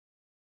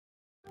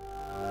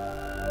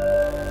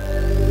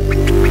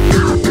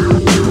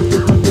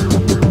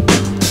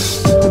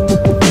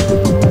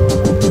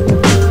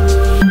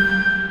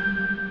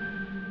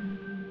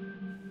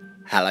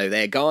Hello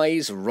there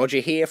guys, Roger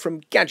here from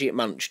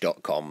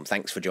GadgetMunch.com.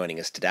 Thanks for joining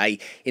us today.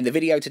 In the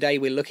video today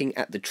we're looking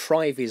at the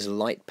Triviz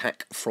light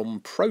pack from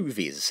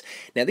Proviz.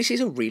 Now this is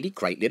a really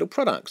great little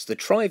product. The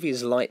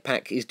Triviz light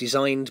pack is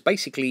designed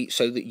basically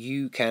so that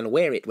you can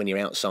wear it when you're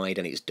outside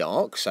and it's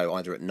dark, so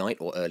either at night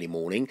or early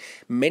morning.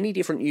 Many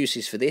different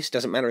uses for this,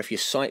 doesn't matter if you're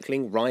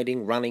cycling,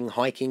 riding, running,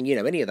 hiking, you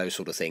know, any of those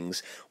sort of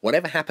things.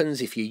 Whatever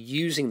happens, if you're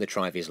using the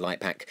Triviz light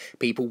pack,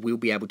 people will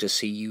be able to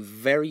see you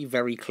very,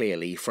 very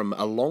clearly from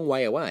a long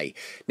way away.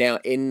 Now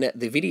in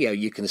the video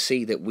you can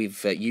see that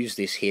we've used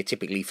this here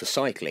typically for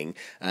cycling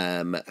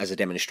as a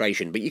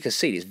demonstration, but you can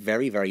see it's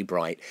very, very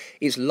bright.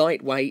 It's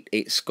lightweight,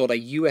 it's got a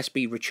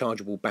USB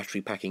rechargeable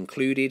battery pack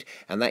included,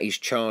 and that is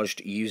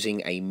charged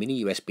using a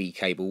mini USB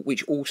cable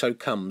which also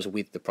comes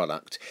with the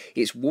product.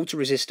 It's water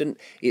resistant,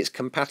 it's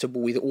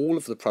compatible with all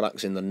of the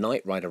products in the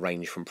Nightrider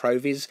range from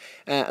Proviz,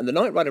 and the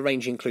Nightrider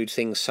range includes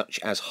things such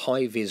as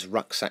high-vis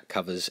rucksack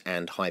covers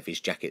and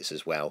high-vis jackets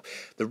as well.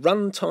 The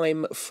run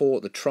time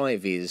for the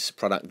Triviz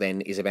product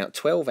then is about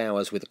 12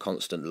 hours with a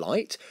constant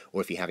light,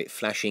 or if you have it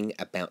flashing,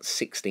 about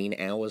 16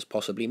 hours,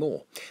 possibly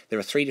more. There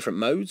are 3 different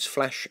modes: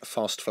 flash,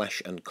 fast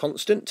flash and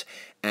constant,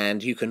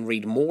 and you can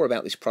read more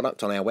about this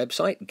product on our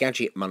website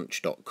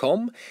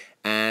GadgetMunch.com,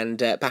 and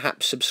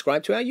perhaps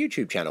subscribe to our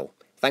YouTube channel.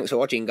 Thanks for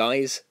watching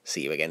guys,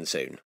 see you again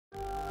soon.